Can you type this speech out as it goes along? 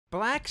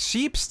Black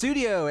Sheep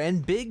Studio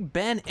and Big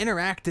Ben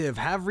Interactive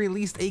have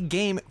released a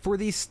game for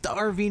the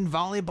starving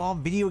volleyball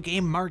video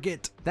game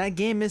market. That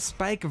game is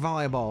Spike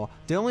Volleyball.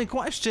 The only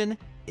question,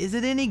 is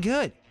it any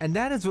good? And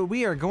that is what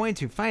we are going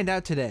to find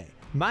out today.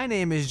 My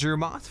name is Drew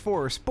Moss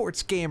for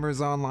Sports Gamers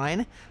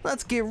Online.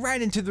 Let's get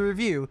right into the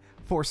review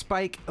for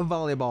Spike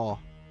Volleyball.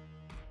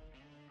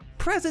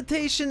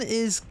 Presentation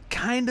is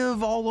kind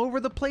of all over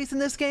the place in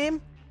this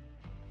game.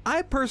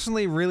 I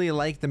personally really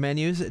like the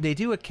menus. They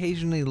do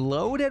occasionally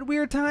load at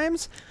weird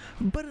times,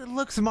 but it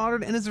looks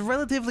modern and is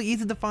relatively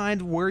easy to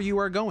find where you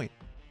are going.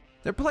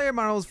 The player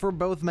models for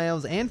both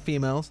males and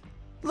females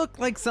look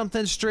like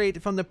something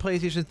straight from the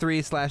PlayStation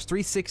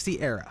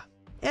 3/360 era.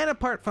 And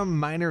apart from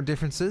minor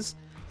differences,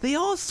 they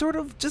all sort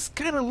of just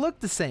kind of look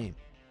the same.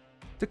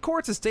 The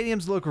courts and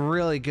stadiums look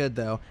really good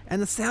though,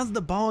 and the sounds of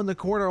the ball in the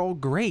court are all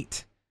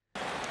great.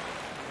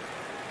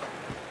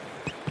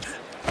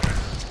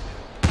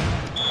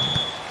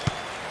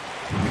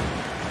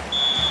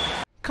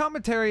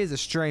 Commentary is a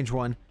strange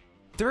one.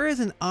 There is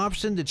an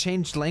option to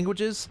change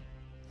languages,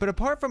 but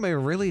apart from a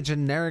really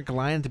generic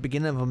line at the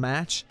beginning of a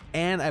match,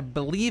 and I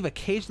believe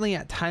occasionally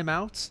at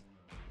timeouts,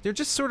 they're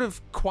just sort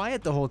of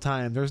quiet the whole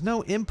time. There's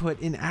no input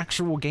in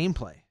actual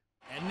gameplay.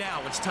 And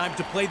now it's time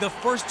to play the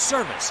first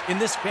service in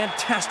this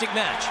fantastic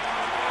match.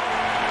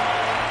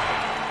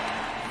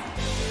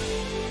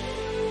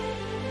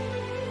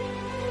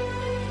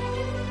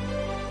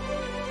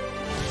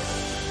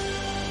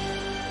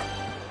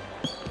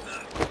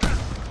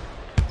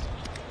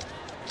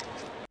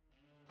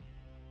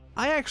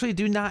 I actually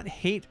do not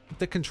hate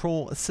the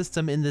control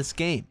system in this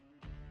game.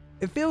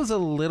 It feels a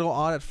little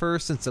odd at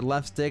first since the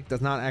left stick does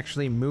not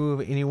actually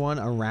move anyone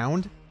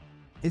around.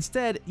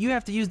 Instead, you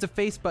have to use the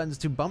face buttons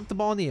to bump the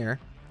ball in the air,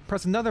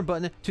 press another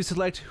button to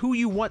select who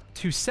you want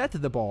to set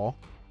the ball,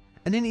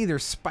 and then either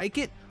spike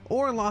it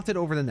or loft it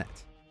over the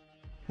net.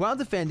 While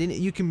defending,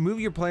 you can move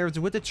your players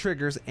with the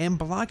triggers, and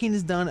blocking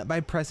is done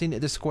by pressing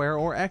the square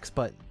or X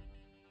button.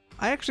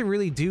 I actually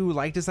really do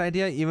like this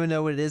idea, even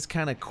though it is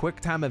kind of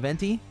quick time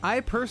eventy. I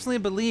personally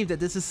believe that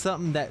this is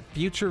something that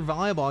future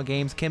volleyball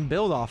games can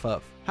build off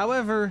of.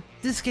 However,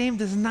 this game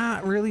does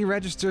not really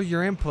register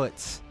your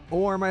inputs,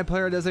 or my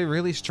player does a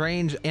really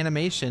strange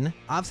animation.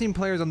 I've seen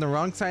players on the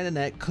wrong side of the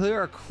net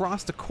clear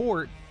across the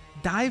court,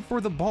 dive for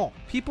the ball.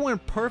 People in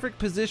perfect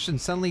position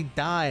suddenly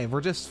dive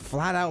or just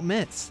flat out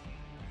miss.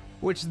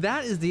 Which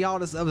that is the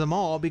oddest of them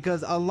all,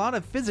 because a lot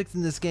of physics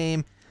in this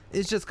game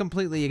is just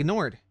completely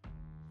ignored.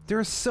 There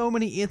are so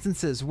many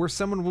instances where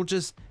someone will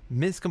just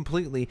miss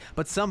completely,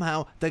 but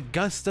somehow the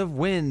gust of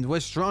wind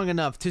was strong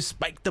enough to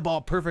spike the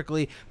ball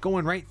perfectly,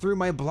 going right through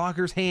my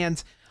blocker's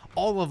hands.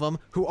 All of them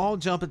who all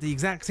jump at the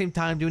exact same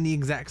time doing the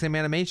exact same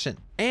animation.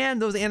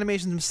 And those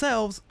animations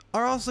themselves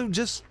are also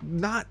just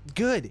not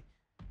good.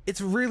 It's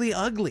really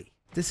ugly.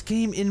 This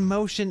game in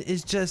motion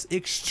is just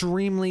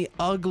extremely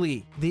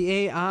ugly. The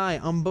AI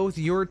on both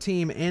your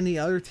team and the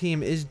other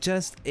team is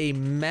just a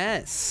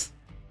mess.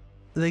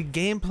 The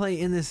gameplay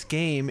in this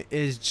game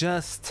is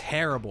just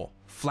terrible.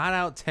 Flat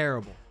out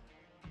terrible.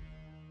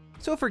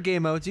 So for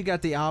game modes, you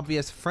got the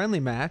obvious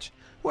friendly match,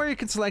 where you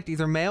can select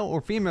either male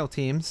or female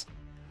teams,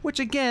 which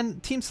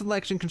again, team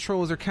selection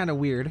controls are kind of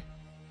weird.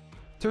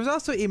 There's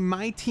also a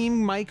My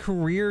Team, My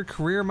Career,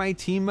 Career My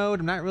Team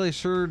mode. I'm not really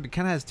sure, it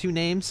kind of has two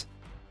names.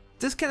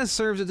 This kind of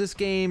serves as this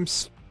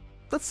game's,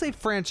 let's say,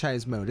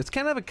 franchise mode. It's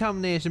kind of a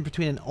combination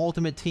between an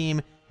ultimate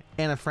team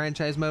and a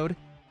franchise mode.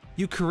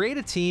 You create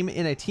a team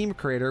in a team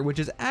creator, which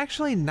is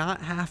actually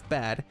not half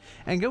bad,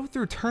 and go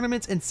through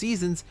tournaments and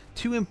seasons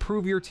to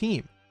improve your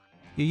team.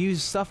 You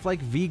use stuff like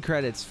V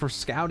credits for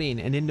scouting,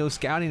 and in those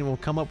scouting will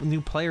come up with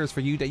new players for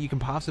you that you can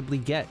possibly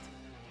get.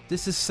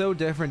 This is so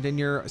different than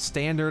your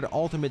standard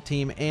ultimate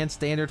team and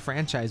standard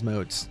franchise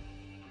modes.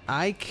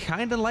 I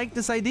kinda like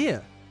this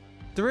idea.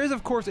 There is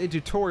of course a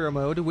tutorial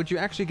mode, which you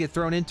actually get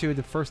thrown into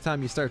the first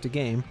time you start the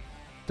game.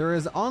 There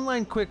is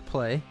online quick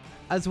play,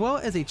 as well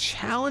as a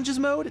challenges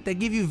mode that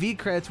give you V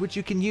credits which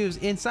you can use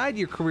inside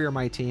your Career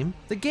My Team.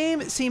 The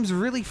game seems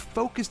really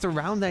focused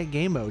around that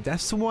game mode.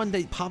 That's the one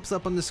that pops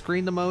up on the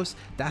screen the most.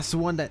 That's the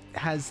one that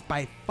has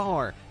by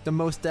far the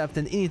most depth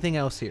than anything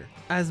else here.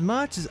 As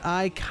much as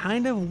I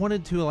kind of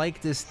wanted to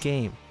like this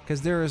game,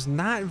 because there is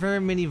not very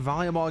many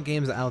volleyball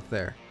games out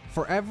there,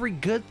 for every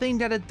good thing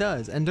that it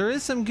does, and there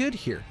is some good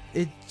here,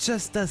 it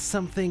just does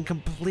something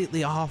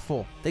completely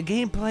awful. The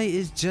gameplay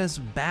is just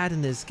bad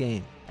in this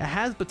game. It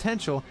has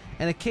potential,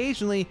 and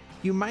occasionally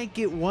you might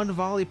get one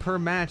volley per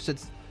match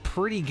that's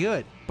pretty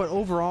good. But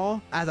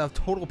overall, as a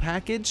total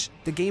package,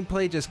 the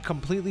gameplay just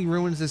completely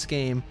ruins this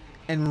game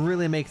and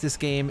really makes this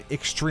game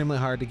extremely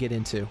hard to get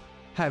into.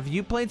 Have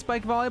you played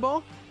Spike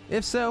Volleyball?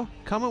 If so,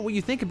 comment what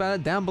you think about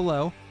it down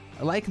below,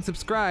 like and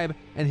subscribe,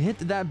 and hit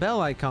that bell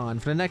icon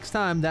for the next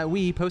time that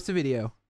we post a video.